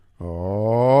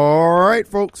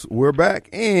folks, we're back,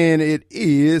 and it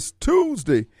is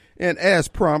Tuesday. And as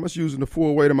promised, using the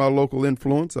full weight of my local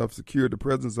influence, I've secured the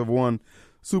presence of one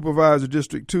Supervisor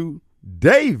District 2,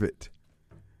 David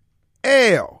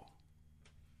L.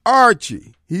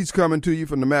 Archie. He's coming to you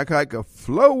from the McHike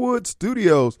Flowood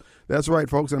Studios. That's right,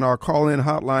 folks, and our call-in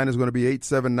hotline is going to be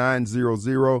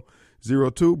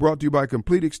 879-0002, brought to you by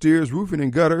Complete Exteriors, Roofing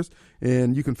and Gutters,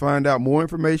 and you can find out more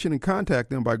information and contact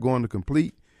them by going to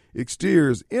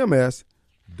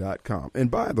CompleteExteriorsMS.com.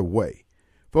 And by the way,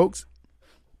 folks,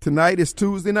 tonight is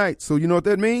Tuesday night, so you know what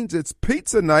that means? It's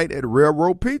pizza night at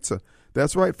Railroad Pizza.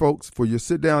 That's right, folks, for your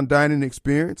sit-down dining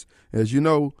experience. As you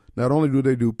know, not only do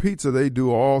they do pizza, they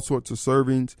do all sorts of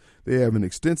servings. They have an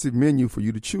extensive menu for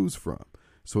you to choose from.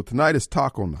 So tonight is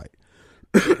taco night.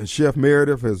 Chef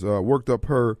Meredith has worked up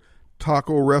her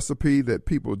taco recipe that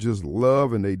people just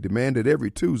love, and they demand it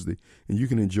every Tuesday, and you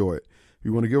can enjoy it. If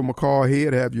you want to give them a call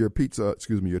ahead, have your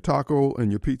your taco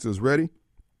and your pizzas ready.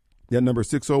 That number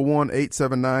is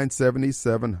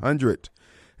 601-879-7700.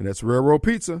 And that's Railroad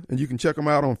Pizza. And you can check them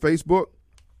out on Facebook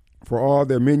for all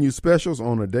their menu specials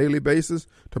on a daily basis.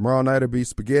 Tomorrow night will be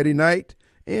spaghetti night.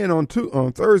 And on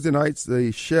Thursday nights,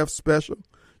 the chef special.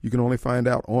 You can only find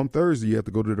out on Thursday. You have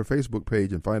to go to their Facebook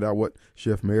page and find out what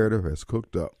Chef Meredith has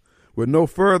cooked up. With no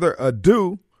further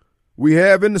ado, we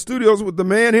have in the studios with the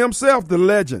man himself, the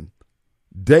legend,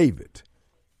 David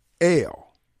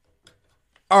L.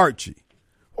 Archie.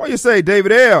 What you say,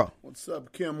 David L.? What's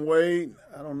up, Kim Wade?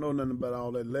 I don't know nothing about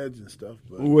all that legend stuff.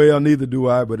 But well, neither do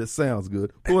I, but it sounds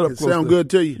good. Pull it up. It sounds good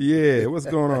to you? Yeah. What's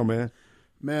going on, man?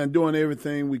 Man, doing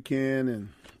everything we can, and,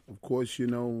 of course,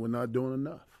 we're not doing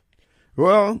enough.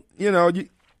 Well, you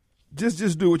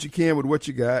just do what you can with what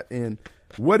you got. And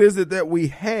what is it that we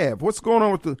have? What's going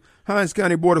on with the Hinds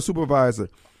County Board of Supervisors?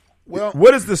 Well,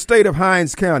 what is the state of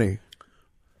Hinds County?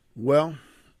 Well,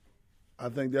 I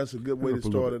think that's a good way to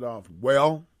start it off.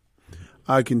 Well,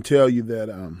 I can tell you that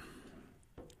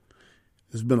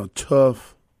it's been a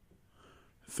tough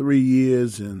 3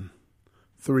 years and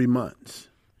 3 months.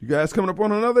 You guys coming up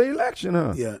on another election,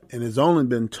 huh? Yeah, and it's only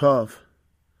been tough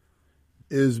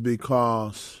is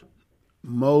because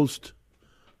most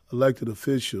elected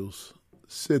officials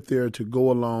sit there to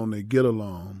go along, they get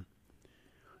along,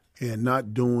 and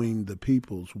not doing the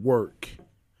people's work.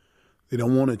 They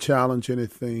don't want to challenge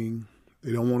anything.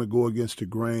 They don't want to go against the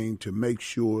grain to make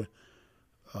sure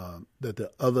that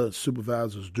the other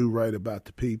supervisors do right about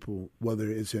the people, whether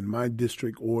it's in my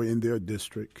district or in their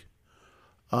district.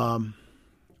 And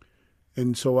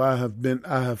so I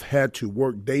have had to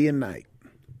work day and night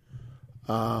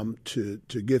to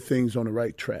get things on the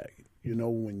right track.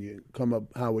 When you come up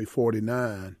Highway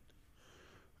 49,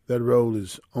 that road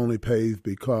is only paved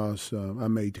because I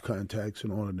made the contacts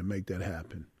in order to make that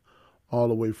happen, all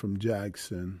the way from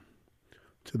Jackson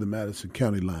to the Madison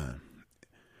County line,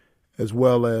 as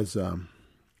well as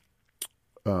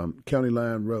County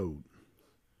Line Road.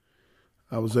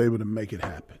 I was able to make it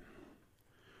happen.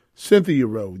 Cynthia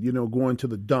Road, going to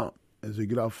the dump. As they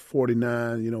get off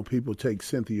 49, people take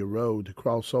Cynthia Road to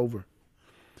cross over.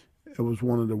 It was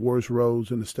one of the worst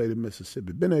roads in the state of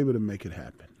Mississippi. Been able to make it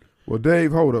happen. Well,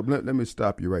 Dave, hold up. Let me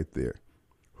stop you right there.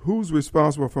 Who's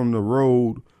responsible from the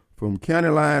road, from County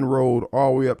Line Road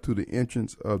all the way up to the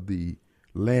entrance of the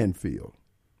landfill?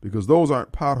 Because those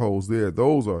aren't potholes there.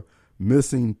 Those are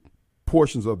missing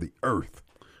portions of the earth.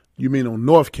 You mean on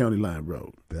North County Line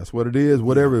Road? That's what it is.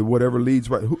 Whatever leads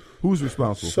right. Who's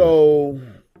responsible? So,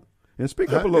 and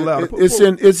speak up a little louder.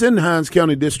 It's in Hinds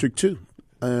County District 2.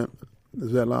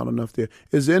 Is that loud enough there?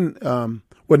 It's in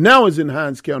now it's in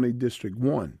Hinds County District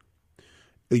 1.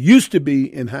 It used to be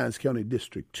in Hinds County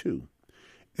District 2.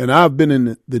 And I've been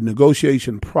in the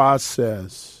negotiation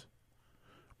process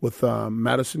with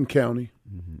Madison County.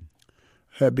 Mm-hmm.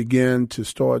 Had began to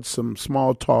start some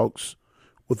small talks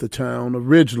with the town of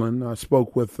Ridgeland. I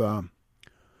spoke with the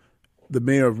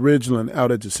mayor of Ridgeland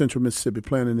out at the Central Mississippi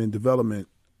Planning and Development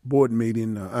board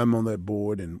meeting. I'm on that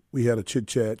board, and we had a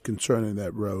chit-chat concerning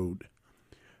that road,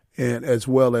 and as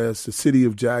well as the city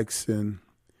of Jackson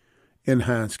in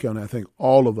Hinds County. I think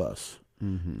all of us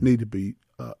need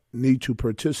to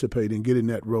participate in getting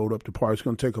that road up to par. It's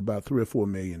going to take about $3 or $4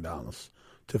 million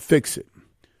to fix it.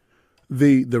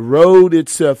 The road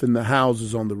itself and the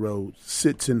houses on the road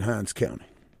sits in Hinds County.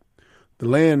 The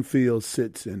landfill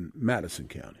sits in Madison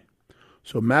County.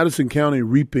 So Madison County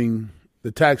reaping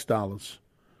the tax dollars,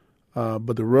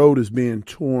 but the road is being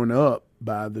torn up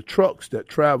by the trucks that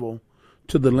travel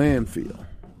to the landfill,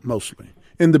 mostly.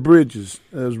 And the bridges,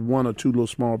 there's one or two little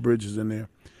small bridges in there.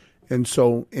 And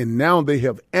now they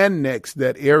have annexed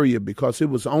that area because it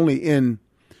was only in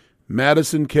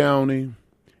Madison County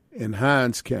and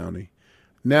Hinds County.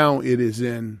 Now it is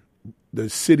in the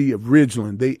city of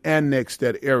Ridgeland. They annexed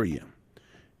that area.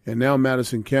 And now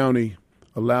Madison County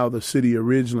allowed the city of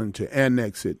Ridgeland to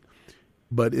annex it.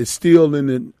 But it's still in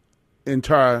the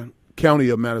entire county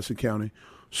of Madison County.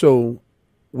 So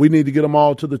we need to get them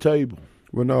all to the table.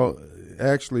 Well, no,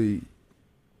 actually,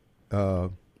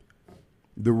 the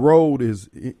road is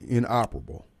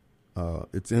inoperable.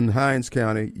 It's in Hinds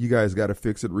County. You guys got to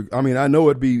fix it. I mean, I know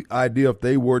it'd be ideal if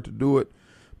they were to do it,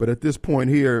 but at this point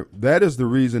here, that is the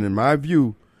reason, in my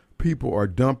view, people are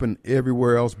dumping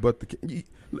everywhere else. But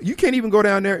you can't even go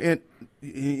down there and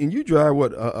you drive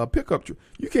a pickup truck.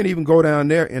 You can't even go down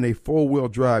there in a 4-wheel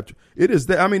drive. It is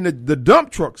that. I mean, the dump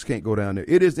trucks can't go down there.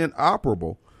 It is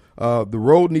inoperable. The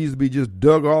road needs to be just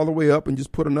dug all the way up and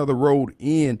just put another road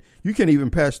in. You can't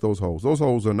even patch those holes. Those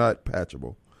holes are not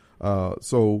patchable.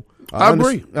 So I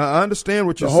agree. I understand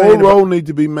what you're saying. saying. The whole road needs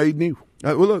to be made new.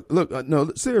 Well, look,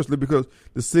 no, seriously, because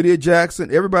the city of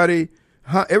Jackson, everybody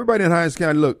in Hinds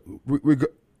County, look,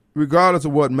 regardless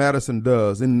of what Madison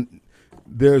does, and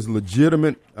there's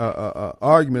legitimate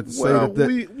argument to say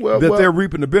that they're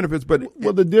reaping the benefits. But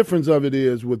the difference of it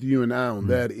is with you and I on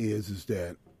that is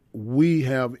that we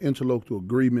have interlocal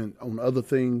agreement on other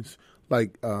things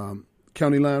like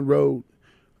County Line Road.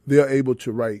 They're able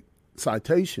to write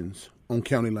citations on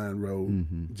County Line Road.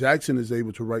 Mm-hmm. Jackson is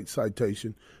able to write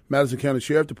citation. Madison County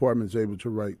Sheriff Department is able to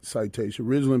write citation.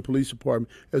 Ridgeland Police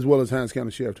Department, as well as Hinds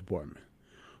County Sheriff Department.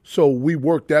 So we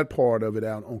worked that part of it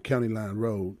out on County Line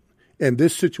Road. And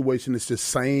this situation is the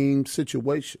same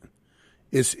situation.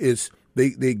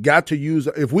 They got to use,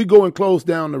 if we go and close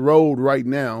down the road right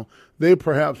now, they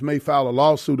perhaps may file a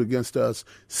lawsuit against us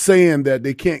saying that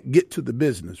they can't get to the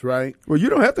business, right? Well, you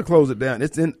don't have to close it down.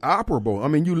 It's inoperable. I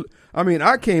mean,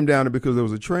 I came down there because there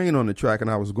was a train on the track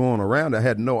and I was going around. I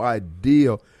had no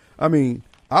idea. I mean,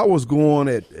 I was going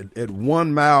at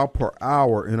 1 mile per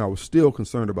hour and I was still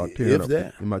concerned about tearing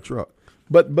up in my truck.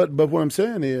 But what I'm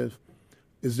saying is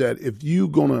that if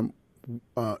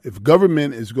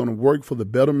government is going to work for the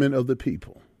betterment of the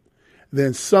people,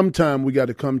 then sometime we got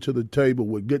to come to the table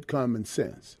with good common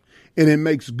sense. And it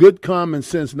makes good common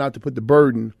sense not to put the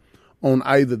burden on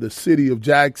either the city of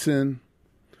Jackson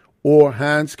or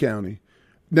Hinds County.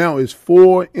 Now it's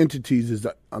 4 entities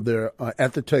that are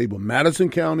at the table: Madison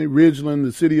County, Ridgeland,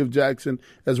 the city of Jackson,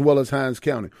 as well as Hinds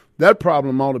County. That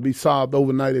problem ought to be solved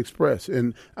overnight express.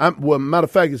 And matter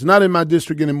of fact, it's not in my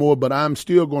district anymore, but I'm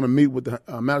still going to meet with the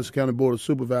Madison County Board of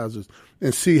Supervisors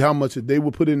and see how much they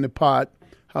will put in the pot,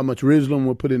 how much Ridgeland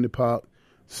will put in the pot,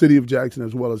 city of Jackson,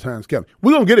 as well as Hinds County.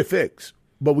 We're going to get it fixed,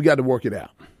 but we got to work it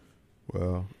out.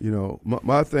 Well,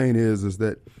 my thing is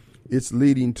that it's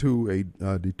leading to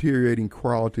a deteriorating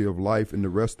quality of life in the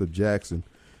rest of Jackson.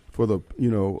 For the,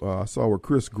 I saw where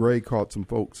Chris Gray caught some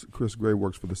folks. Chris Gray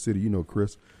works for the city,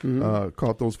 Chris. Mm-hmm.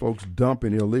 Caught those folks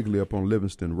dumping illegally up on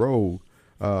Livingston Road.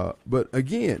 But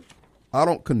again, I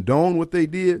don't condone what they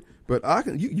did, but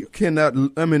you cannot.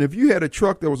 I mean, if you had a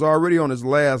truck that was already on its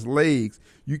last legs,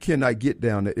 you cannot get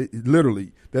down there.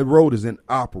 Literally, that road is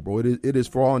inoperable. It is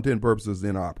for all intent and purposes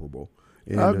inoperable.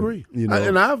 And, I agree.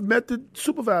 And I've met the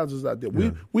supervisors out there.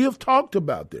 We have talked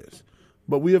about this,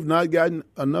 but we have not gotten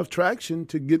enough traction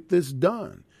to get this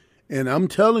done. And I'm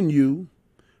telling you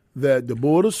that the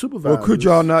Board of Supervisors. Well, could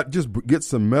y'all not just get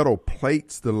some metal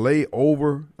plates to lay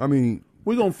over? I mean,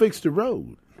 we're going to fix the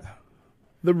road.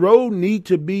 The road need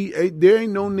to be, there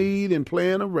ain't no need in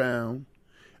playing around.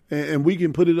 And we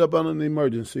can put it up on an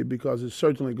emergency because it's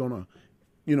certainly going to,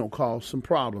 cause some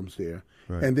problems there.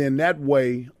 Right. And then that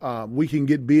way we can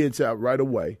get bids out right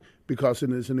away because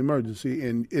it is an emergency,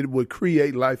 and it would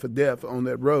create life or death on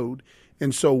that road.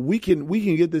 And so we can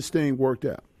get this thing worked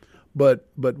out. But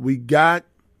we got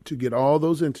to get all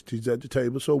those entities at the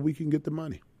table so we can get the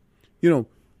money.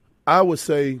 I would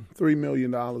say $3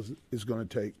 million is going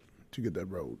to take to get that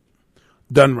road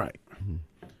done right,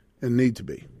 and need to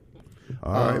be.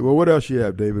 All right. Well, what else you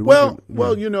have, David?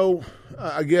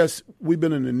 I guess we've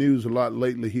been in the news a lot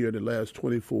lately here the last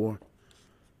 24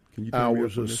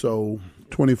 hours or so.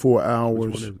 24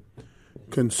 hours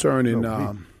concerning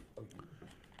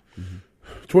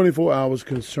 24 hours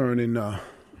concerning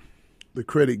the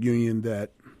credit union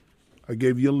that I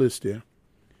gave you a list there.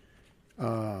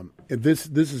 And this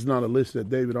is not a list that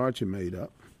David Archie made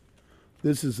up.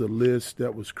 This is a list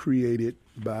that was created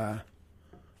by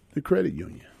the credit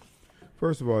union.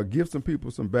 First of all, give some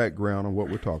people some background on what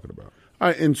we're talking about. All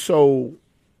right, and so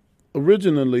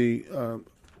originally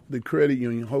the credit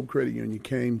union, Hope Credit Union,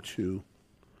 came to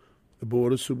the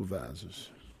Board of Supervisors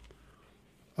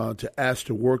to ask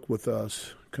to work with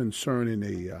us concerning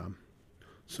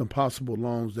some possible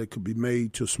loans that could be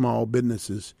made to small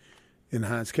businesses in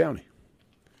Hinds County.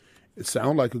 It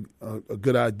sounds like a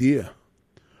good idea.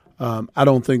 I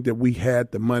don't think that we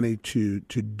had the money to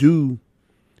do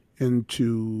and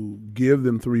to give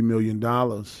them $3 million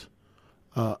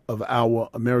of our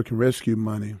American Rescue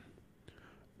money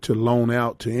to loan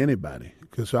out to anybody,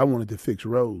 because I wanted to fix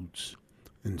roads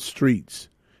and streets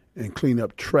and clean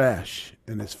up trash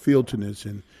and its filthiness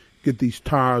and get these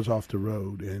tires off the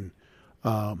road and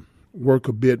work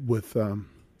a bit with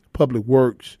Public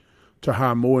Works to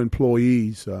hire more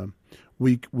employees.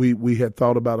 We had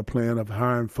thought about a plan of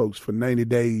hiring folks for 90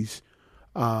 days,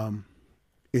 and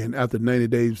after 90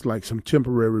 days, like some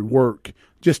temporary work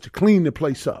just to clean the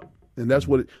place up. And that's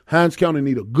what Hinds County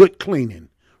need, a good cleaning,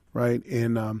 right?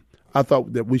 And I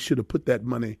thought that we should have put that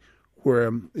money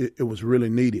where it was really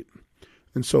needed.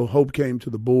 And so Hope came to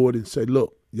the board and said,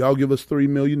 look, y'all give us $3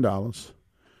 million.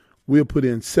 We'll put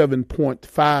in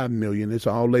 $7.5 million. It's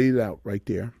all laid out right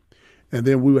there. And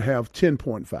then we will have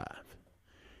 10.5.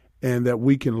 And that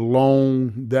we can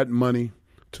loan that money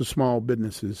to small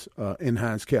businesses in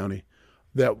Hinds County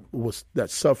that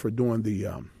suffered during the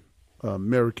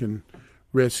American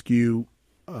Rescue.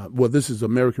 Well, this is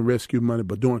American Rescue money,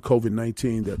 but during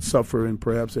COVID-19 that suffer and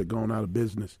perhaps had gone out of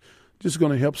business. Just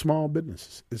going to help small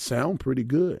businesses. It sounds pretty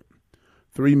good.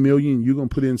 $3 million, you're going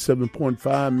to put in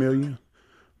 $7.5 million.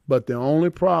 But the only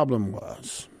problem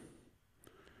was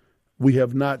we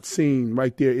have not seen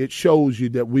right there. It shows you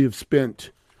that we have spent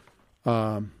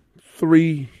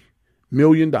 $3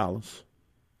 million,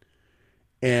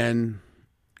 and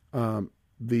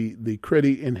the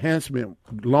credit enhancement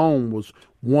loan was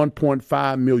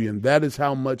 $1.5 million. That is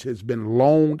how much has been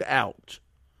loaned out.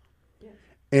 Yes.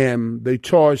 And they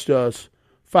charged us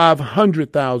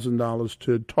 $500,000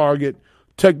 to target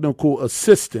technical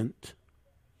assistant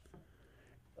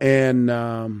and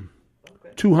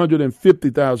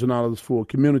 $250,000 for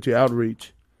community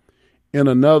outreach, and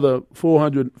another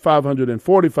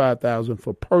 $545,000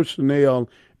 for personnel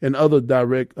and other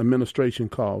direct administration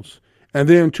costs, and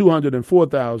then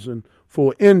 $204,000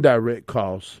 for indirect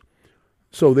costs.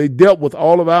 So they dealt with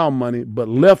all of our money, but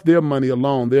left their money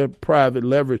alone, their private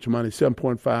leverage money,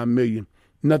 $7.5 million.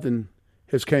 Nothing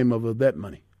has came of that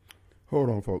money. Hold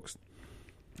on, folks.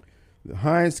 The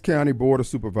Hinds County Board of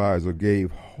Supervisors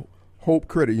gave Hope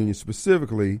Credit Union,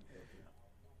 specifically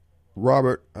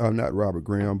not Robert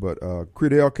Graham, but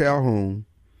Credell Calhoun,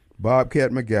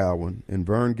 Bobcat McGowan, and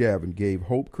Vern Gavin gave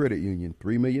Hope Credit Union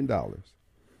 $3 million.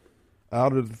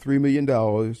 Out of the $3 million,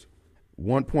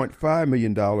 $1.5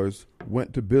 million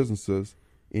went to businesses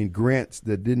in grants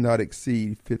that did not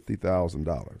exceed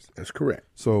 $50,000. That's correct.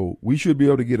 So we should be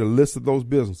able to get a list of those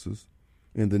businesses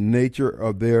and the nature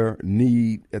of their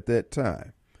need at that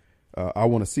time. I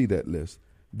want to see that list.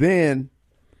 Then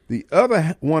the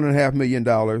other $1.5 million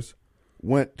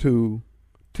went to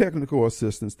technical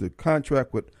assistance to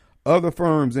contract with other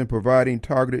firms in providing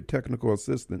targeted technical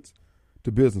assistance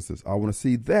to businesses. I want to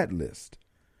see that list.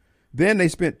 Then they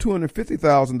spent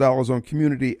 $250,000 on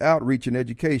community outreach and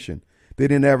education. They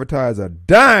didn't advertise a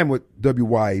dime with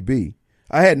WYAB.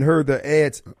 I hadn't heard their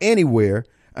ads anywhere.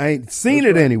 I ain't seen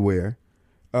it anywhere.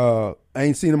 I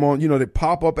ain't seen them on, they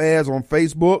pop-up ads on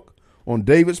Facebook, on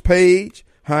David's page,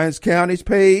 Hinds County's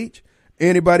page,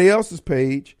 anybody else's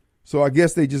page. So I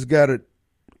guess they just got it,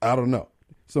 I don't know.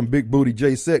 Some big booty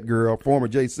J-Set girl, former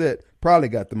J-Set, probably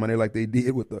got the money like they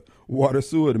did with the Water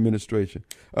Sewer Administration.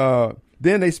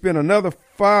 Then they spent another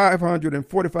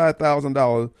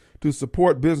 $545,000 to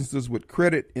support businesses with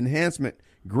credit enhancement,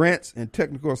 grants, and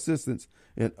technical assistance,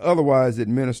 and otherwise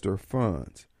administer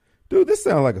funds. Dude, this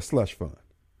sounds like a slush fund.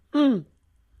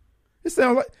 It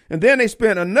sounds like, and then they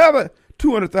spent another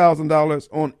 $200,000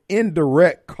 on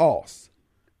indirect costs.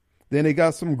 Then they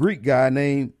got some Greek guy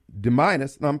named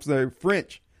French,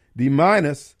 D-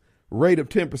 rate of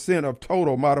 10% of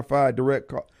total modified direct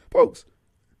cost. Folks,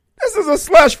 this is a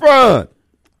slush fund.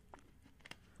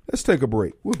 Let's take a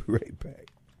break. We'll be right back.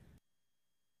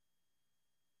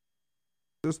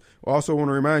 I also want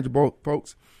to remind you both,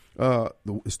 folks,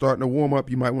 it's starting to warm up.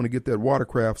 You might want to get that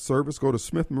watercraft service. Go to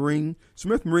Smith Marine,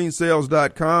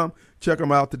 smithmarinesales.com. Check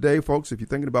them out today, folks. If you're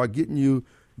thinking about getting you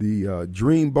the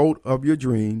dream boat of your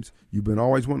dreams, you've been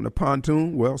always wanting a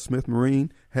pontoon, well, Smith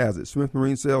Marine has it.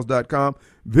 smithmarinesales.com.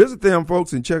 Visit them,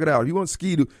 folks, and check it out. If you want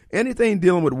ski-doo, anything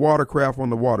dealing with watercraft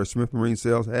on the water, Smith Marine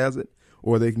Sales has it,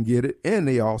 or they can get it, and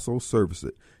they also service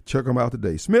it. Check them out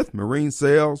today,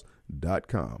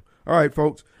 smithmarinesales.com. All right,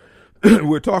 folks,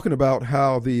 we're talking about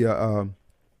how the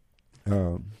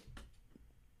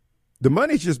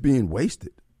money's just being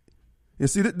wasted. And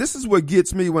see, this is what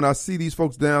gets me when I see these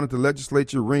folks down at the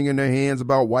legislature wringing their hands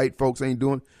about white folks ain't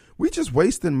doing. We just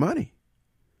wasting money.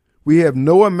 We have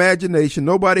no imagination.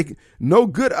 No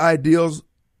good ideas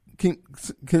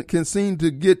can seem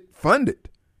to get funded.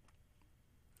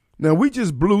 Now, we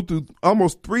just blew through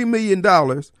almost $3 million.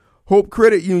 Hope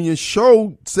Credit Union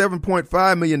showed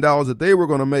 $7.5 million that they were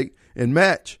going to make and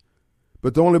match.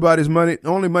 But the only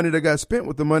money that got spent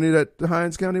was the money that the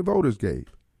Hinds County voters gave.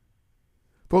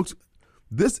 Folks,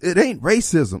 it ain't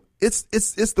racism.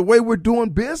 It's the way we're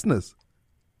doing business.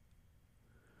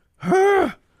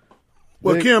 Kim,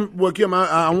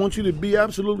 I want you to be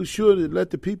absolutely sure to let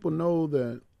the people know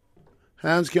that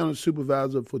Hinds County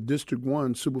Supervisor for District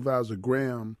 1, Supervisor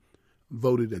Graham,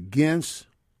 voted against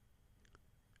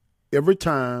every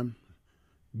time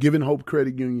giving Hope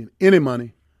Credit Union any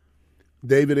money.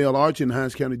 David L. Archie in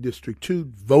Hinds County District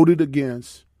 2 voted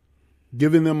against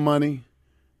giving them money,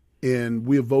 and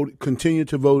we continue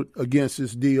to vote against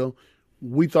this deal.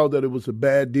 We thought that it was a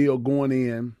bad deal going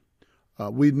in.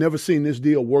 We'd never seen this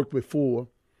deal work before,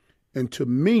 and to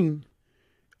me,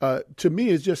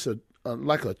 it's just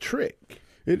like a trick.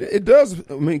 It does.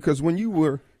 I mean, because when you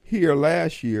were here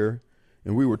last year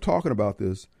and we were talking about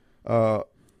this, I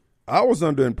was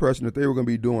under the impression that they were going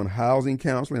to be doing housing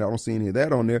counseling. I don't see any of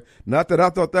that on there. Not that I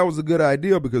thought that was a good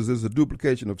idea, because there's a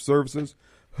duplication of services.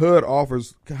 HUD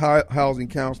offers housing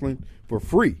counseling for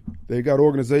free. They got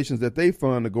organizations that they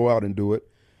fund to go out and do it.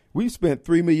 We spent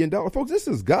 $3 million. Folks, this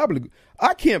is gobbledygook.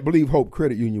 I can't believe Hope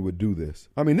Credit Union would do this.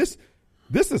 I mean, this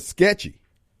is sketchy.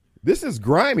 This is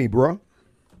grimy, bro.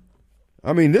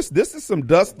 I mean, this is some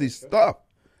dusty stuff.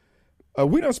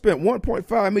 We done spent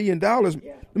 $1.5 million.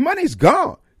 The money's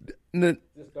gone.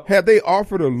 Have they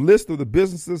offered a list of the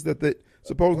businesses that they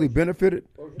supposedly benefited?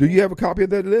 Do you have a copy of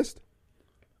that list?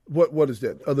 What is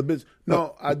that? Other business?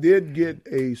 No, I did get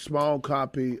a small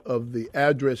copy of the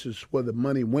addresses where the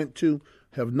money went to.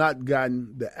 Have not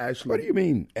gotten the actual. What do you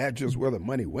mean, address where the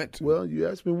money went to? Well, you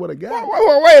asked me what I got.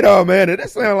 Wait a minute. That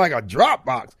sounds like a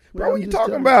Dropbox. Bro, what are you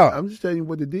talking about? I'm just telling you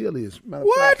what the deal is.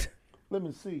 What? Let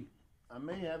me see. I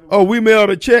may have it. Oh, we mailed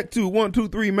a check to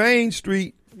 123 Main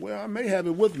Street. Well, I may have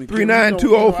it with me.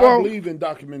 39204. I believe in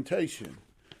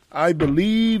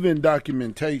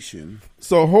documentation.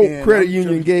 So Hope Credit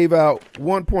Union gave out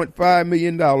 $1.5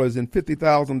 million and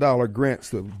 $50,000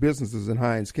 grants to businesses in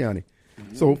Hinds County.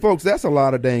 Mm-hmm. So, folks, that's a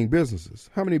lot of dang businesses.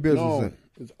 How many businesses? No,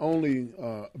 it's only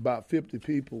about 50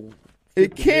 people. 50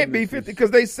 it can't be 50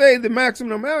 because they say the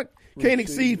maximum amount can't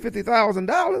exceed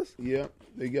 $50,000. Yeah,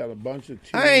 they got a bunch of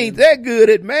 10s. I ain't that good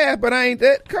at math, but I ain't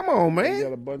that. Come on, man. They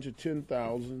got a bunch of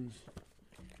 10,000s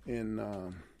and,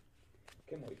 a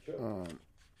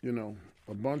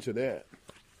bunch of that.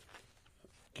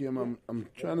 Kim, I'm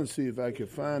trying to see if I can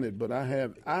find it, but I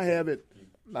have it.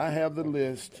 I have the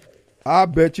list. I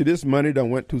bet you this money done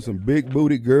went to some big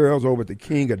booty girls over at the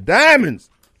King of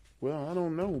Diamonds. Well, I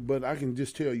don't know, but I can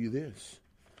just tell you this.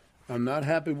 I'm not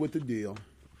happy with the deal.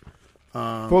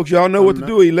 Folks, y'all know what to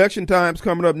do. Election time's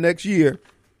coming up next year.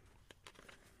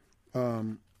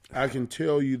 I can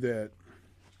tell you that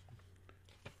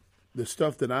the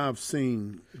stuff that I've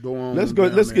seen go on. Let's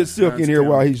get Silk in here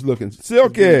while he's looking.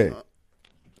 Silky,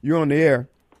 you're on the air.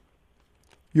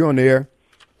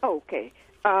 Okay.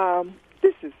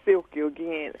 This is Silky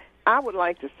again. I would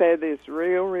like to say this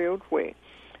real quick,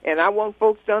 and I want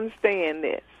folks to understand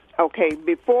this. Okay,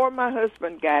 before my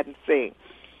husband got sick,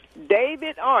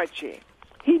 David Archie,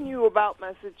 he knew about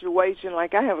my situation.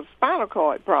 Like, I have a spinal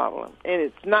cord problem, and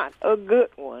it's not a good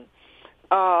one.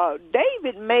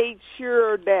 David made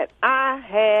sure that I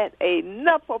had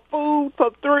enough of food for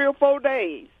 3 or 4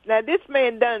 days. Now, this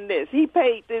man done this. He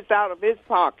paid this out of his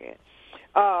pocket.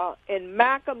 And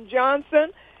Malcolm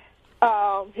Johnson,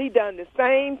 he done the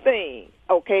same thing.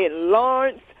 Okay, and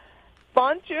Lawrence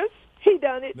Funches, he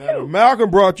done it too. Malcolm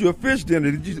brought you a fish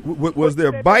dinner. Was there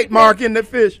a bite mark in the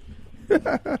fish?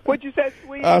 What'd you say,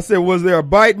 sweetie? I said, was there a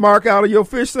bite mark out of your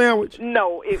fish sandwich?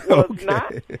 No, it was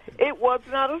not. It was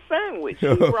not a sandwich.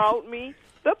 He brought me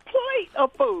the plate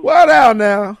of food. What out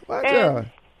now? Watch out.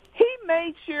 He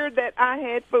made sure that I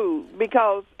had food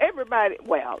because everybody,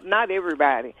 well, not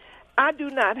everybody, I do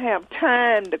not have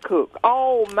time to cook.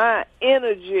 All my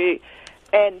energy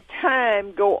and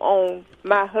time go on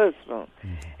my husband.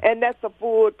 And that's a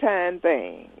full-time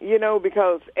thing,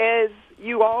 because as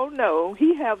you all know,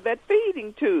 he have that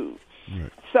feeding tube.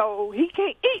 Right. So he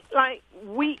can't eat like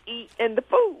we eat and the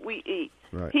food we eat.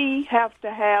 Right. He has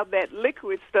to have that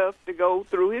liquid stuff to go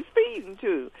through his feeding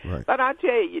tube. Right. But I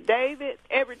tell you, David,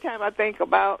 every time I think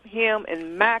about him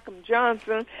and Malcolm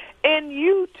Johnson, and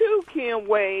you too, Kim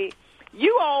Wade,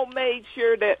 you all made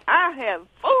sure that I have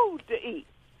food to eat.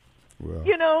 Well,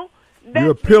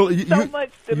 you're a pillar.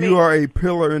 You are a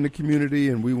pillar in the community,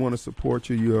 and we want to support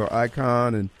you. You're an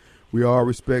icon, and We all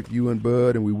respect you and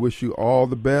Bud, and we wish you all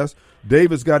the best.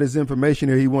 David's got his information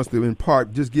here he wants to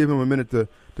impart. Just give him a minute to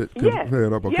clear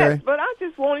it up, okay? Yes, but I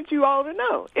just wanted you all to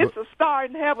know. It's a star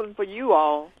in heaven for you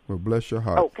all. Well, bless your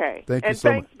heart. Okay. Thank you and so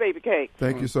thanks, much. Baby Cake.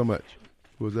 Thank you so much.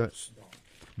 Who was that?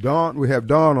 Dawn. We have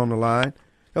Dawn on the line.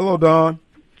 Hello, Dawn.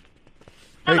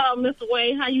 Hello, Mr.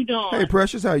 Wade. How you doing? Hey,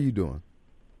 Precious. How you doing?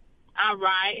 All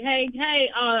right. Hey,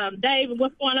 David,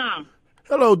 what's going on?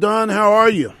 Hello, Don. How are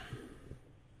you?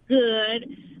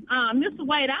 Good. Mr.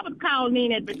 Wade, I was calling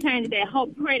in as pertaining to that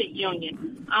Hope Credit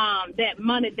Union, that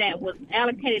money that was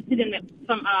allocated to them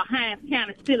from Hinds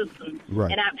County citizens.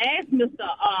 Right. And I've asked Mr.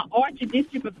 Archie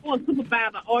District before,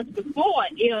 Supervisor Archie before,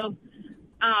 if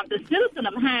the citizen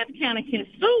of Hinds County can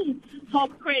sue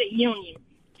Hope Credit Union.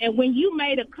 And when you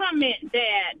made a comment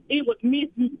that it was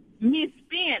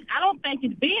misspent, I don't think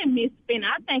it's being misspent.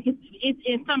 I think it's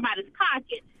in somebody's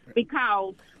pocket,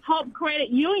 because Hope Credit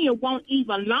Union won't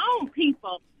even loan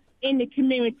people in the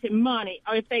community money.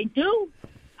 Or if they do,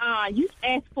 you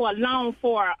ask for a loan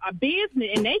for a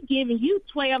business and they giving you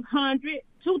 $1,200,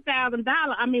 $2,000.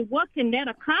 I mean, what can that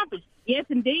accomplish? Yes,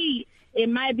 indeed, it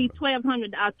might be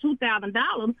 $1,200 or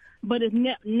 $2,000, but it's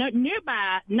not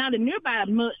nearby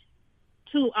much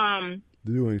to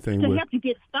do anything to with help you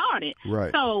get started.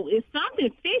 Right. So it's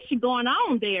something fishy going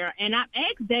on there. And I've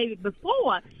asked David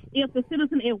before if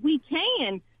we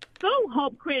can sue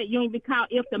Hope Credit Union, because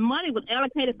if the money was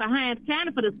allocated for Hinds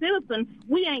County for the citizens,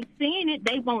 we ain't seeing it.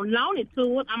 They won't loan it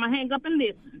to us. I'm going to hang up and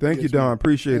listen. Thank you, Don.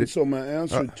 Appreciate and it. So my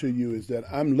answer to you is that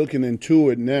I'm looking into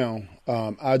it now.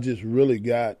 I just really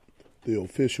got the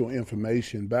official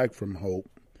information back from Hope.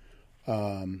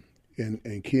 And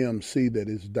Kim see that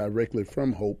it's directly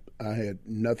from Hope. I had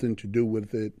nothing to do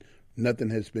with it.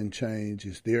 Nothing has been changed.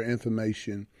 It's their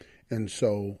information. And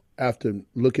so after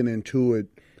looking into it,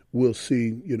 we'll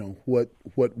see, what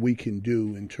we can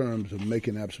do in terms of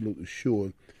making absolutely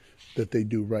sure that they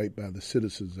do right by the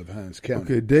citizens of Hinds County.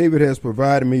 Okay, David has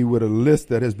provided me with a list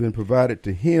that has been provided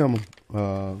to him,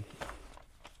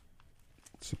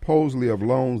 supposedly of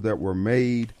loans that were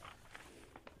made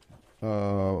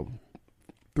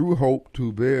through Hope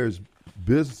to various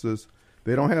businesses.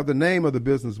 They don't have the name of the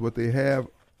business. What they have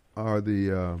are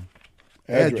the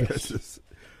addresses.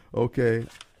 Okay.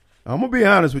 I'm going to be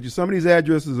honest with you. Some of these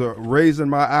addresses are raising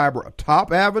my eyebrow.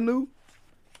 Top Avenue,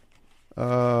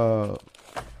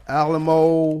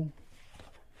 Alamo,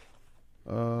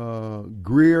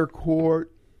 Greer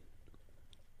Court.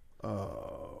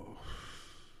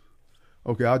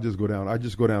 Okay, I'll just go down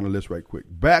the list right quick.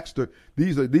 Baxter.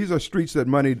 These are streets that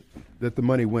the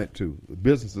money went to.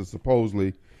 Businesses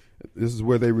supposedly, this is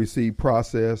where they receive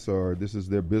process, or this is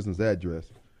their business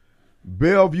address.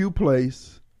 Bellevue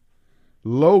Place,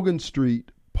 Logan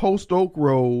Street, Post Oak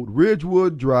Road,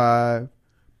 Ridgewood Drive,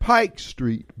 Pike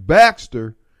Street,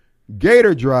 Baxter,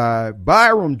 Gator Drive,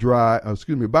 Byram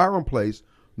Place,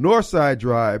 Northside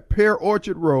Drive, Pear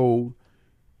Orchard Road,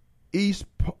 East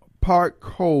Park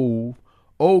Cove,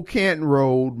 Old Canton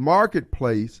Road,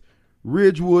 Marketplace,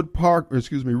 Dogwood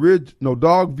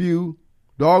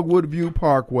View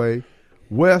Parkway,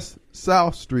 West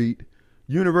South Street,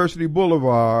 University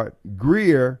Boulevard,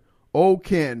 Greer, Old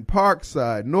Canton,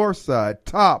 Parkside, Northside,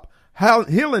 Top,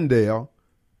 Hillendale.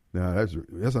 Now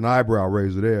that's an eyebrow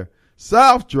raiser there.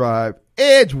 South Drive,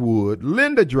 Edgewood,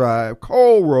 Linda Drive,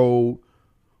 Cole Road,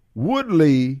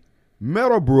 Woodley,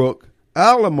 Meadowbrook,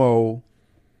 Alamo,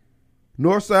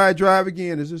 Northside Drive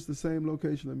again. Is this the same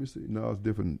location? Let me see. No, it's a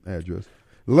different address.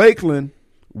 Lakeland,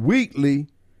 Wheatley,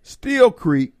 Steel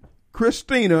Creek,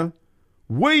 Christina,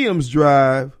 Williams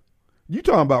Drive. You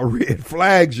talking about red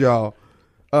flags, y'all.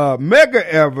 Mega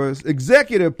Evers,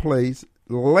 Executive Place,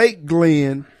 Lake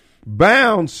Glen,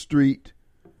 Bound Street,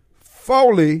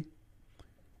 Foley,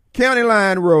 County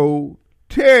Line Road,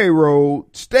 Terry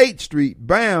Road, State Street,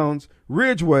 Bounds,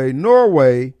 Ridgeway,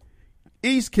 Norway,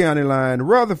 East County Line,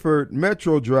 Rutherford,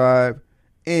 Metro Drive,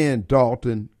 and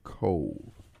Dalton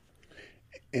Cove.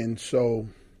 And so...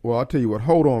 Well, I'll tell you what.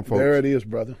 Hold on, folks. There it is,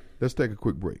 brother. Let's take a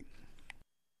quick break.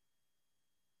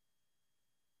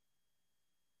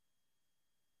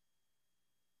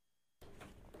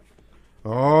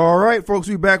 All right, folks,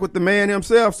 we back with the man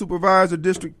himself, Supervisor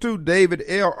District 2, David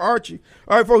L. Archie.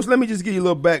 All right, folks, let me just give you a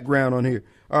little background on here.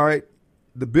 All right,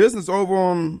 the business over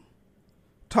on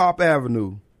Top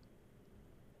Avenue,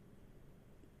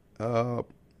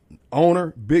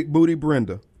 owner, Big Booty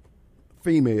Brenda,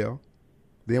 female.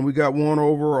 Then we got one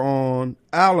over on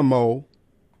Alamo,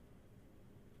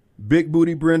 Big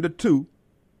Booty Brenda 2.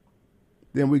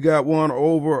 Then we got one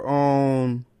over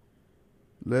on,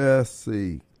 let's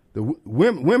see,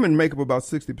 Women make up about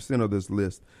 60% of this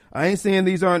list. I ain't saying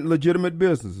these aren't legitimate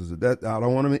businesses. That I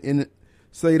don't want to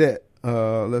say that.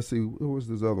 Let's see, what was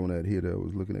this other one at here that I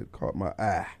was looking at, caught my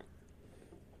eye.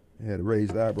 I had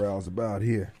raised eyebrows about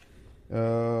here.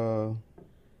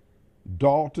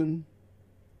 Dalton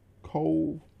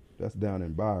Cove, that's down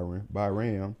in Byram.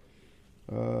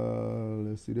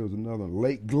 Let's see, there was another one.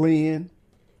 Lake Glen,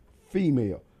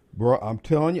 female. Bro, I'm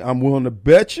telling you, I'm willing to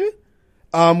bet you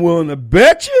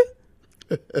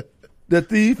that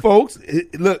these folks,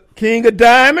 look, King of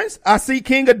Diamonds. I see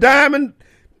King of Diamond.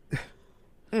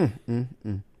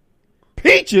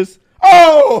 Peaches.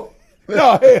 Oh,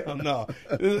 no, hell no.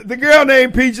 The girl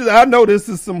named Peaches, I know this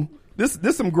is some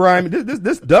grimy,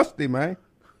 this dusty, man.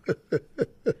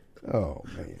 Oh,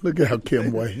 man. Look at how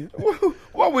Kim way.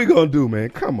 What we going to do, man?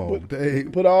 Come on,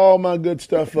 Dave. Put all my good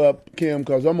stuff up, Kim,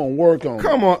 because I'm going to work on it.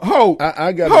 Come on, Hope.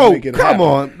 I got to make it happen. Come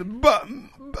on.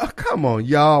 But, come on,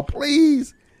 y'all,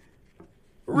 please.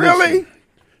 Really?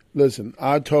 Listen,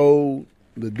 I told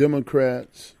the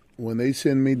Democrats when they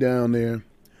send me down there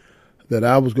that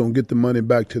I was going to get the money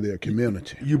back to their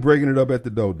community. You breaking it up at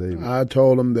the door, David. I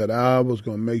told them that I was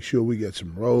going to make sure we get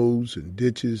some roads and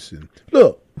ditches. And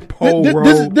look,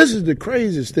 this is the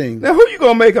craziest thing. Now, who you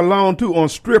going to make a loan to on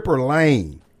Stripper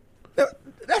Lane?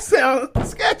 That sounds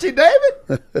sketchy,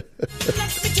 David.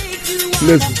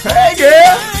 Listen. Hey,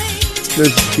 girl.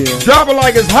 Listen, Kim. Drop it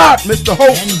like it's hot, Mr.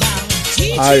 Hope.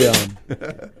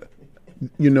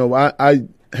 I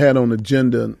had on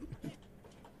agenda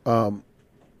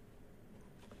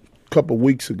couple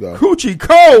weeks ago. Coochie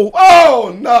Cove.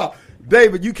 Oh, no.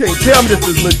 David, you can't tell me this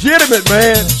is legitimate,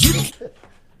 man.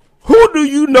 Who do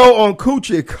you know on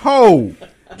Coochie Cove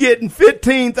getting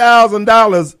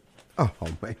 $15,000? Oh,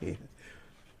 man.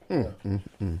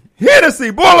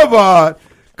 Hennessy Boulevard.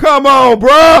 Come on,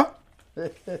 bruh.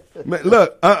 Man,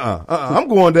 look, I'm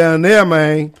going down there,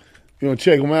 man. You want to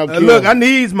check them out, Kim? Look, I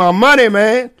needs my money,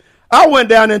 man. I went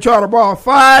down there and tried to borrow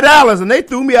 $5, and they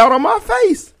threw me out on my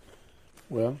face.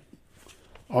 Well,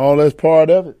 all that's part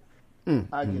of it.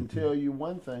 I can tell you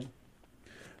one thing.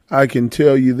 I can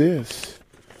tell you this.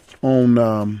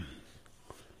 On,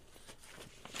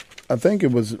 I think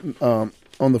it was on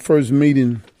the first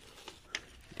meeting,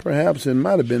 perhaps it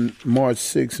might have been March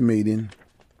 6th meeting,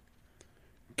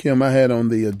 Kim, I had on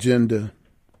the agenda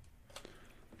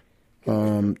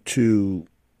to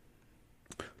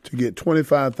get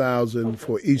 $25,000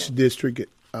 for each district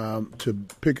to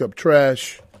pick up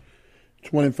trash,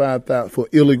 $25,000 for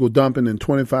illegal dumping, and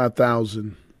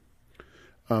 $25,000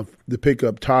 to pick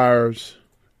up tires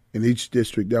in each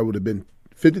district. That would have been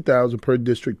 $50,000 per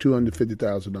district,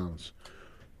 $250,000.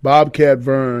 Bobcat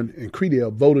Vern and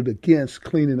Credale voted against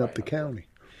cleaning up the county.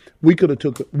 We could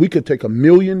take $1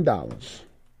 million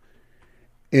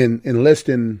in less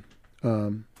than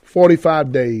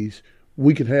 45 days.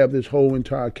 We could have this whole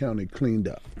entire county cleaned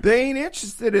up. They ain't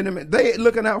interested in them. They ain't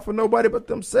looking out for nobody but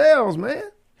themselves, man.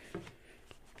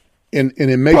 And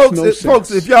it makes no sense.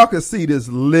 Folks, if y'all could see this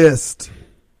list,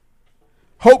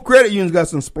 Hope Credit Union's got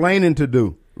some splaining to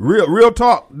do. Real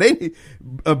talk. They need,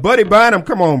 Buddy Bynum,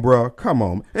 come on, bro. Come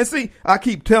on. And see, I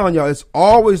keep telling y'all, it's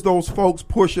always those folks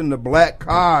pushing the black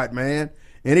card, man.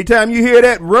 Anytime you hear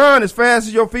that, run as fast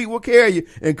as your feet will carry you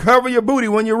and cover your booty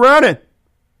when you're running.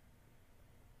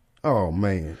 Oh,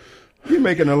 man. You're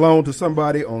making a loan to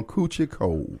somebody on Coochie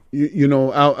Cove. You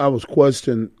know, I was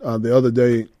questioned the other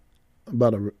day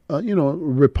about a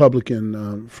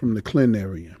Republican from the Clinton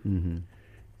area. Mm-hmm.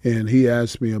 And he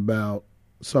asked me about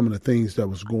some of the things that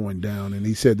was going down. And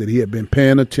he said that he had been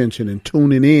paying attention and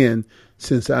tuning in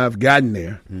since I've gotten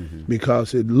there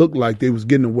because it looked like they was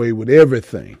getting away with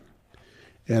everything.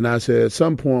 And I said, at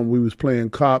some point we was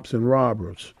playing cops and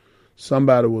robbers.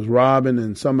 Somebody was robbing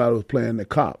and somebody was playing the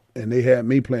cop. And they had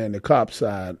me playing the cop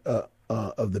side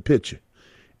of the picture.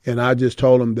 And I just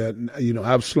told them that,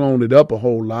 I've slowed it up a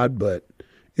whole lot, but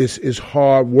it's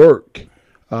hard work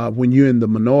when you're in the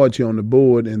minority on the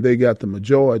board and they got the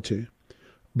majority.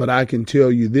 But I can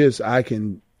tell you this, I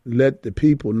can let the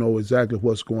people know exactly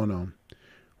what's going on.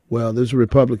 Well, this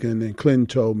Republican in Clinton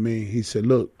told me, he said,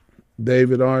 look,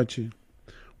 David Archie,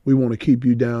 we want to keep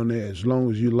you down there as long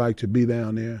as you like to be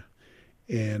down there.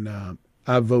 And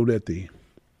I vote at the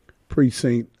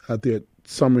precinct out there at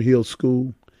Summerhill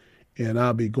School, and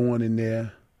I'll be going in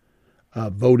there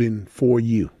voting for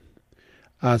you.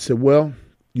 I said, well,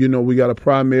 we got a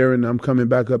primary, and I'm coming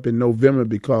back up in November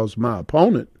because my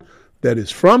opponent that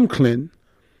is from Clinton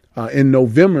in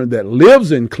November that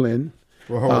lives in Clinton,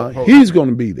 he's going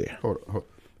to be there. Hold on.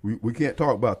 We can't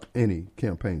talk about any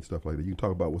campaign stuff like that. You can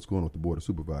talk about what's going on with the Board of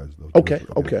Supervisors, though. Okay.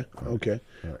 All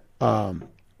right.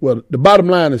 Well, the bottom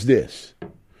line is this.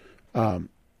 I'm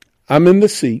in the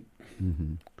seat.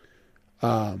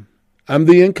 I'm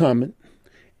the incumbent,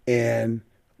 and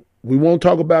we won't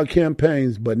talk about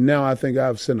campaigns, but now I think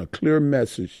I've sent a clear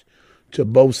message to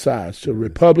both sides, to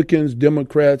Republicans,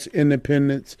 Democrats,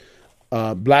 independents,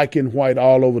 black and white,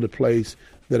 all over the place,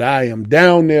 that I am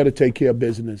down there to take care of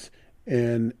business,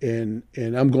 and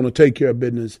I'm going to take care of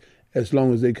business as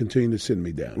long as they continue to send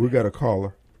me down. We got a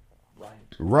caller.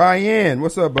 Ryan,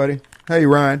 what's up, buddy? Hey,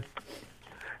 Ryan.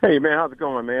 Hey, man, how's it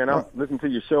going, man? I'm listening to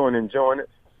your show and enjoying it.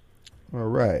 All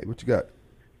right, what you got?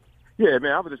 Yeah,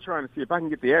 man, I was just trying to see if I can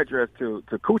get the address to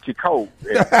Coochie Cove.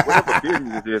 And whatever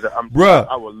business it is,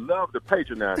 I would love to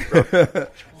patronize.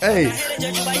 Hey,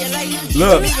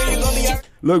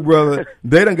 look, brother,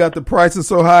 they done got the prices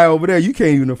so high over there, you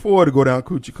can't even afford to go down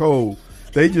Coochie Cove.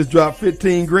 They just dropped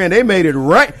 $15,000. They made it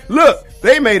right. Look,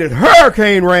 they made it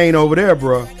hurricane rain over there,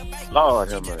 bro.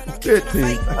 Lord have mercy. 15.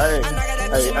 Hey,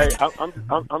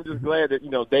 I'm just glad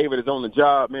that, David is on the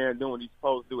job, man, doing what he's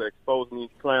supposed to do, exposing these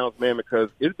clowns, man, because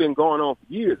it's been going on for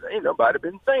years. Ain't nobody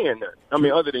been saying that. I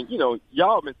mean, other than,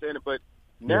 y'all been saying it, but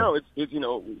now it's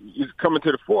coming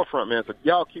to the forefront, man. So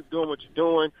y'all keep doing what you're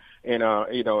doing. And,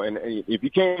 and if you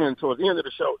can, towards the end of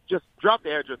the show, just drop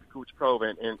the address to Coochie Cove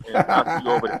and I'll see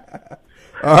you over there.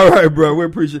 All right, bro. We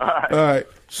appreciate it. All right.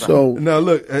 So now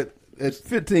look, at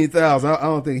 15,000, I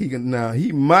don't think he can. Now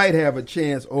he might have a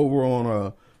chance over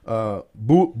on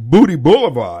Booty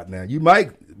Boulevard. Now you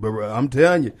might, but I'm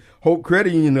telling you, Hope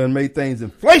Credit Union done made things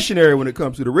inflationary when it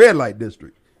comes to the red light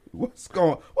district.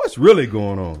 What's really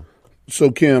going on? So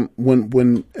Kim,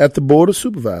 when at the Board of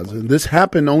Supervisors, and this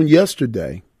happened on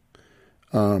yesterday,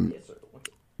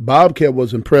 Bobcat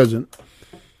wasn't present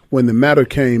when the matter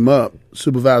came up.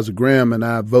 Supervisor Graham and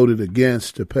I voted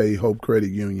against to pay Hope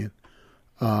Credit Union.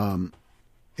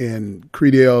 And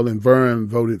Credell and Vern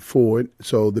voted for it,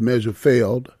 so the measure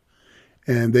failed.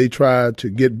 And they tried to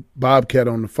get Bobcat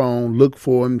on the phone, look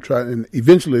for him, and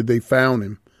eventually they found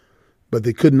him, but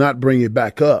they could not bring it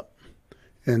back up.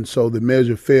 And so the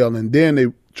measure failed. And then they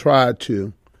tried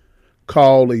to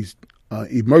call a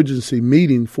emergency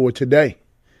meeting for today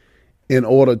in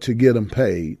order to get him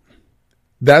paid.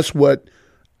 That's what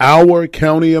our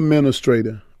county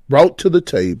administrator brought to the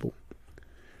table,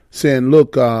 saying,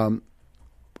 look, I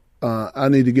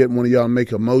need to get one of y'all to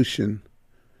make a motion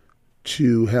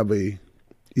to have a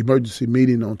emergency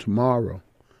meeting on tomorrow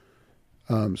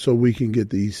so we can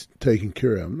get these taken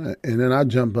care of. And then I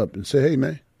jump up and say, hey,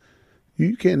 man,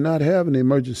 you cannot have an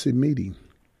emergency meeting.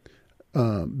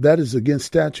 That is against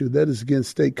statute. That is against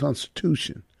state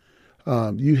constitution.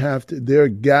 There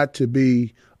got to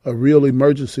be a real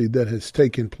emergency that has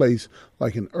taken place,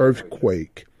 like an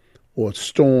earthquake or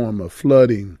storm or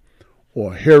flooding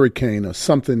or hurricane or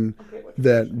something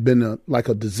that been like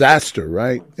a disaster,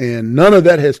 right? And none of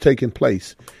that has taken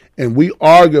place. And we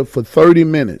argued for 30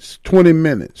 minutes, 20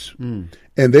 minutes, and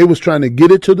they was trying to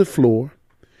get it to the floor.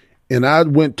 And I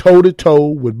went toe to toe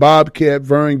with Bobcat,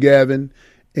 Vern Gavin,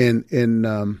 and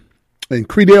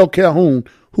Credell Calhoun,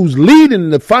 who's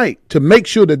leading the fight to make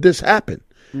sure that this happened.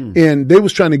 And they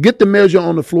was trying to get the measure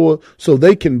on the floor so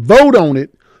they can vote on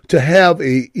it to have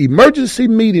a emergency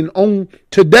meeting on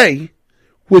today,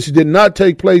 which did not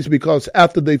take place because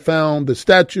after they found the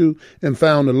statute and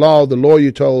found the law, the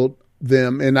lawyer told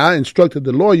them, and I instructed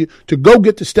the lawyer to go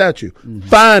get the statute,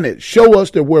 find it, show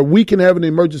us that where we can have an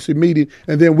emergency meeting,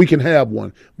 and then we can have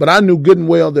one. But I knew good and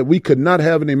well that we could not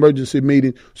have an emergency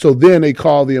meeting, so then they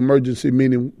called the emergency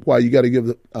meeting while you got to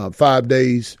give 5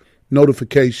 days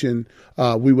notification.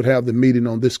 We would have the meeting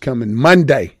on this coming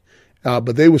Monday,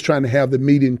 but they was trying to have the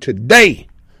meeting today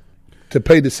to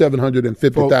pay the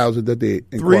 $750,000 that they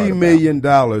inquired $3 million.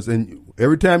 And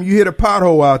every time you hit a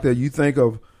pothole out there, you think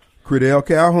of Credell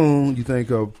Calhoun, you think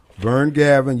of Vern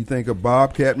Gavin, you think of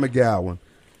Bobcat McGowan.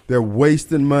 They're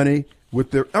wasting money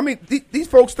with their. I mean, these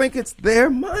folks think it's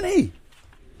their money.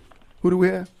 Who do we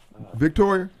have?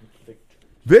 Victoria?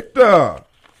 Victor.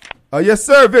 Yes,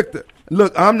 sir, Victor.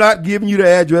 Look, I'm not giving you the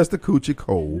address to Coochie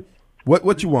Cove.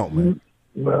 What you want, man?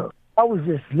 Well, I was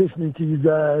just listening to you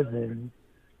guys, and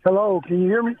hello, can you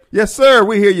hear me? Yes, sir.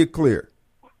 We hear you clear.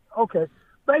 Okay.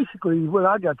 Basically, what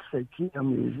I got to say,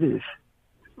 Kim, is this: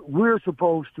 we're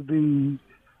supposed to be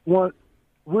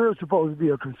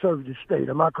a conservative state.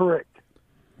 Am I correct?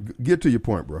 Get to your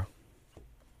point, bro.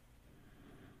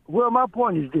 Well, my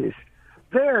point is this: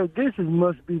 this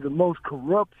must be the most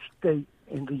corrupt state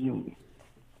in the union.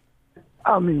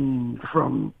 I mean,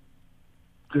 from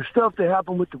the stuff that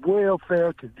happened with the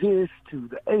welfare to this, to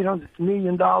the $800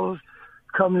 million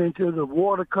coming into the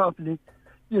water company,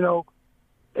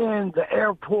 and the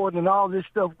airport and all this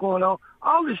stuff going on.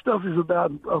 All this stuff is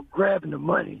about grabbing the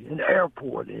money in the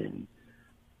airport and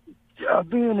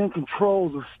being in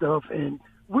control of stuff. And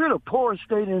we're the poorest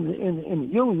state in the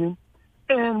union,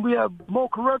 and we have more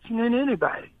corruption than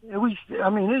anybody. And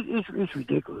it's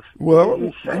ridiculous.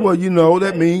 Well,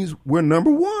 that means we're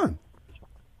number one.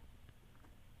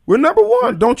 We're number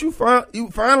one. Don't you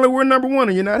finally we're number one,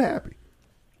 and you're not happy?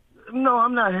 No,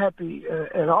 I'm not happy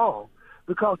at all,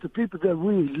 because the people that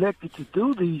we elected to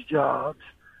do these jobs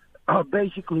are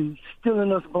basically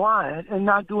stealing us blind and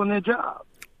not doing their job.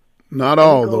 Not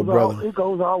all, though, brother. It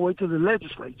goes all the way to the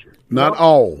legislature. Not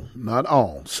all.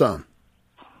 Some.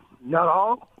 Not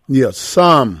all? Yes,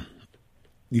 some.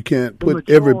 You can't put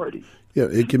every. Yeah,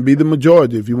 it can be the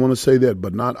majority if you want to say that,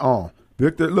 but not all.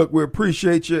 Victor, look, we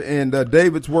appreciate you, and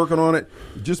David's working on it.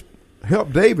 Just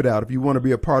help David out if you want to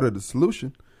be a part of the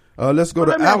solution. Let's go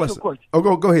to Alice.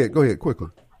 Oh, go ahead quickly.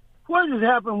 What has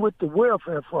happened with the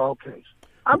welfare fraud case?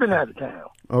 I've been out of town.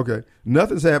 Okay,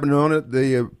 nothing's happening on it.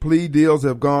 The plea deals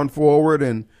have gone forward,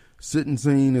 and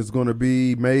sentencing is going to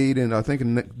be made, and I think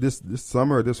in this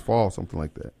summer or this fall, something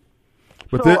like that.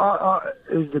 But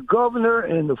is the governor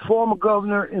and the former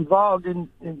governor involved in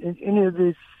any of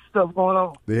this stuff going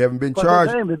on? They haven't been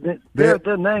charged.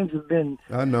 Their names have been.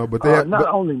 I know, but they not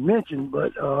only mentioned,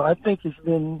 but I think it's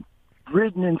been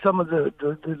written in some of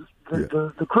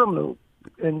the criminal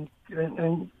and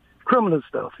criminal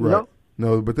stuff. You know?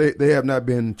 No, but they have not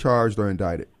been charged or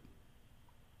indicted.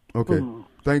 Okay.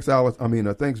 Thanks, Alice.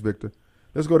 Thanks, Victor.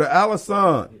 Let's go to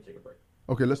Allison.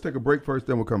 Okay, let's take a break first,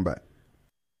 then we'll come back.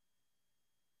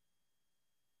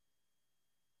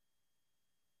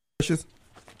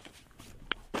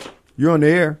 You're on the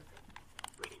air.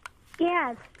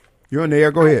 Yes. You're on the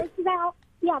air. Go ahead.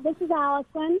 This is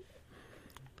Allison.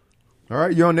 All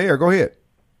right, you're on the air. Go ahead.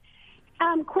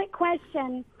 Quick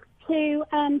question to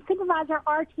Supervisor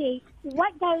Archie.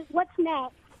 What's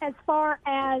next as far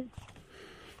as?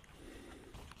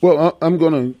 Well, I'm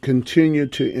going to continue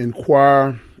to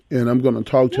inquire, and I'm going to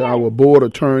talk to our board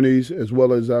attorneys as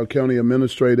well as our county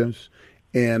administrators,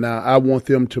 and I want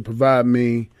them to provide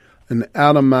me an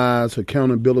itemized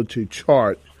accountability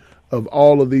chart of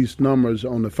all of these numbers.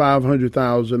 On the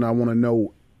 $500,000, I want to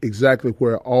know exactly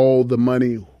where all the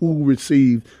money, who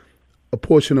received a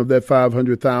portion of that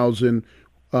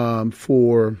 $500,000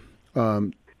 for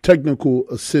technical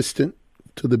assistance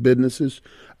to the businesses.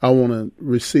 I want to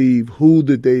receive who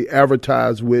did they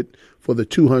advertise with for the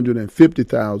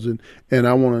 $250,000, and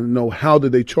I want to know how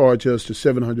did they charge us the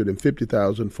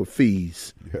 $750,000 for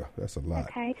fees. Yeah, that's a lot.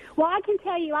 Okay. Well, I can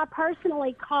tell you, I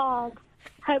personally called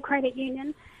Hope Credit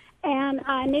Union, and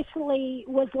I initially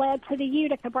was led to the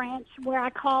Utica branch, where I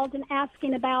called and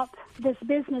asking about this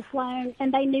business loan,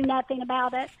 and they knew nothing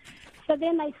about it. So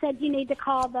then they said, you need to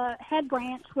call the head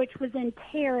branch, which was in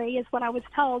Terry, is what I was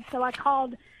told. So I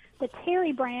called the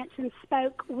Terry branch and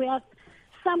spoke with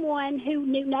someone who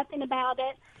knew nothing about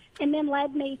it, and then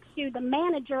led me to the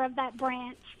manager of that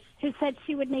branch, who said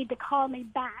she would need to call me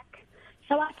back.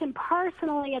 So I can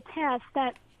personally attest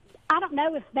that I don't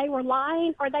know if they were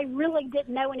lying or they really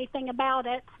didn't know anything about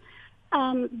it,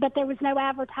 but there was no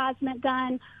advertisement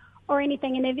done or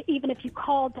anything, and even if you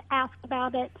called to ask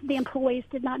about it, the employees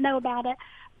did not know about it.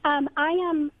 I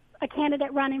am a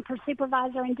candidate running for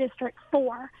supervisor in District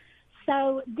 4,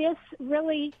 so this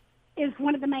really is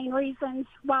one of the main reasons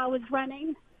why I was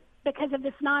running, because of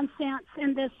this nonsense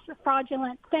and this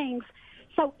fraudulent things.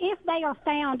 So if they are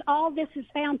found, all this is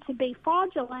found to be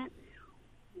fraudulent,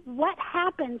 what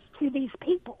happens to these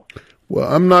people?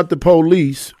 Well, I'm not the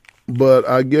police, but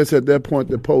I guess at that point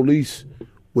the police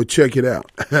would check it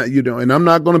out, and I'm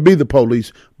not going to be the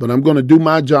police, but I'm going to do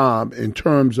my job in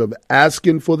terms of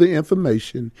asking for the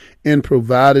information and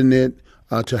providing it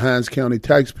to Hinds County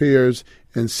taxpayers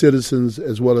and citizens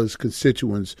as well as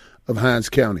constituents of Hinds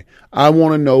County. I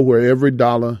want to know where every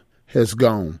dollar has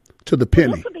gone to the penny.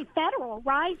 Well, this would be federal,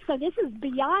 right? So this is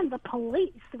beyond the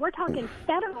police. We're talking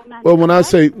federal money. Well, when I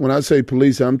say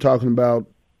police, I'm talking about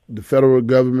the federal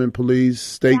government police,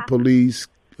 state police,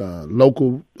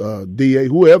 local DA,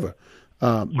 whoever.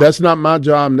 That's not my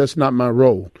job. That's not my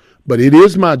role. But it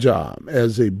is my job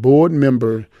as a board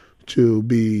member to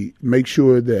make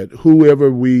sure that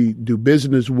whoever we do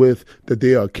business with, that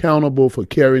they are accountable for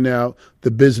carrying out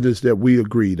the business that we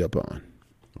agreed upon.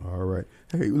 All right.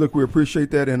 Hey, look, we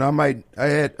appreciate that, and I might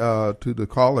add to the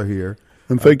caller here.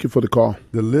 And thank you for the call.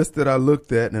 The list that I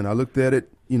looked at, and I looked at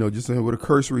it, just with a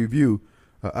cursory review,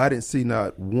 I didn't see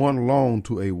not one loan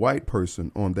to a white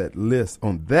person on that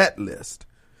list.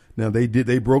 Now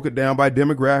they broke it down by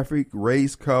demographic,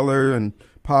 race, color, and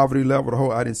poverty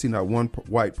level. I didn't see not one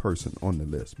white person on the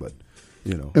list, but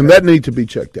And that needs to be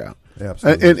checked out.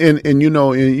 Absolutely.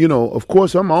 And of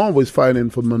course, I'm always fighting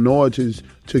for minorities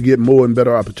to get more and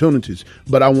better opportunities.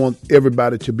 But I want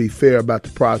everybody to be fair about the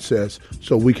process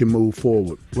so we can move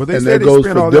forward. Well, and that goes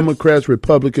for Democrats,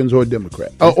 Republicans, or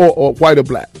Democrats, or white or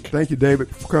black. Thank you,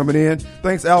 David, for coming in.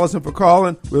 Thanks, Allison, for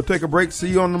calling. We'll take a break. See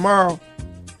you on tomorrow.